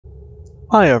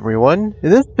Hi everyone, in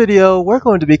this video we're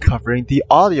going to be covering the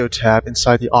audio tab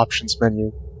inside the options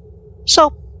menu.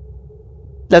 So,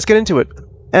 let's get into it.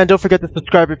 And don't forget to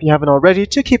subscribe if you haven't already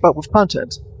to keep up with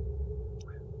content.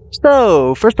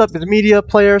 So, first up is media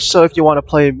player, so if you want to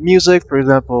play music, for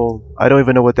example, I don't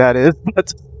even know what that is,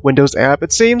 but Windows Amp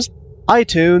it seems,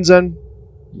 iTunes, and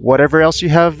whatever else you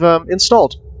have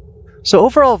installed. So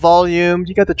overall volume,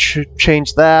 you got to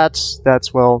change that,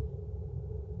 that's well,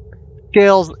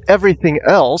 scales everything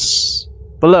else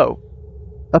below.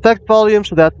 Effect volume,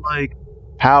 so that's like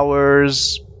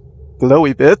powers,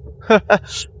 glowy bits.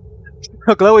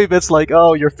 Glowy bits like,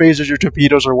 oh, your phasers, your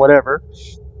torpedoes, or whatever.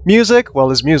 Music,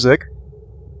 well, is music.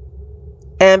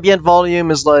 Ambient volume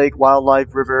is like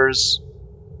wildlife, rivers,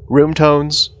 room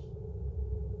tones,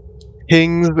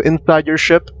 pings inside your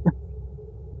ship.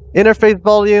 Interface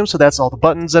volume, so that's all the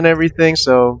buttons and everything,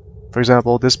 so, for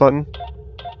example, this button.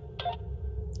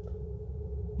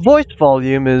 Voice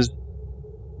volume is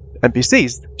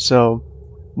NPCs, so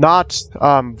not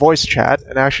voice chat,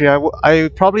 and actually I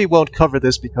probably won't cover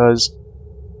this because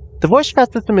the voice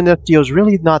chat system in FTO is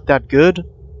really not that good.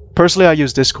 Personally, I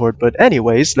use Discord, but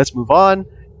anyways, let's move on.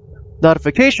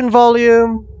 Notification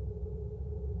volume,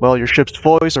 well, your ship's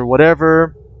voice or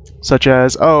whatever, such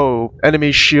as, oh,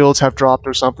 enemy shields have dropped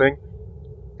or something.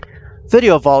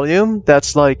 Video volume,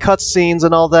 that's like cutscenes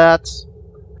and all that.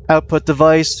 Output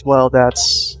device, well,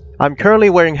 that's... I'm currently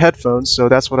wearing headphones, so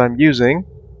that's what I'm using.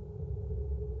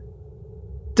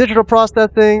 Digital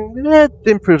processing, it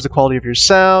improves the quality of your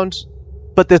sound,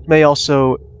 but this may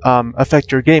also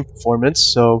affect your game performance,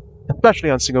 so especially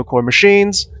on single-core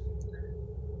machines.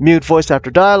 Mute voice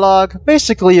after dialogue,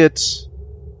 basically it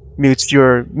mutes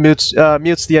the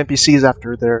NPCs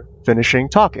after they're finishing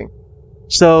talking.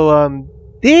 So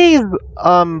these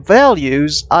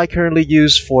values I currently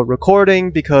use for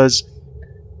recording because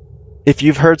if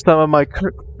you've heard some of my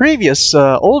previous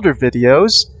older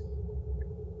videos,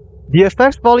 the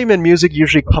effects volume in music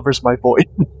usually covers my voice.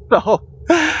 So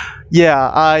yeah,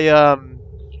 I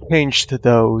changed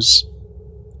those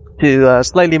to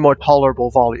slightly more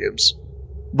tolerable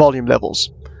volume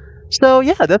levels. So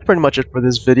yeah, that's pretty much it for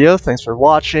this video. Thanks for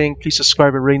watching. Please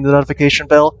subscribe and ring the notification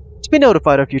bell to be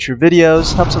notified of future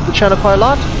videos. Helps out the channel quite a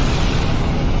lot.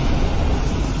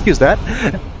 Excuse that.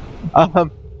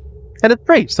 And it's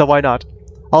free, so why not?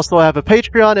 Also, I have a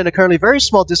Patreon and a currently very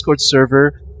small Discord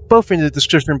server, both in the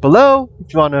description below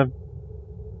if you want to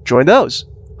join those.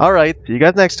 Alright, see you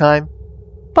guys next time.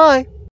 Bye!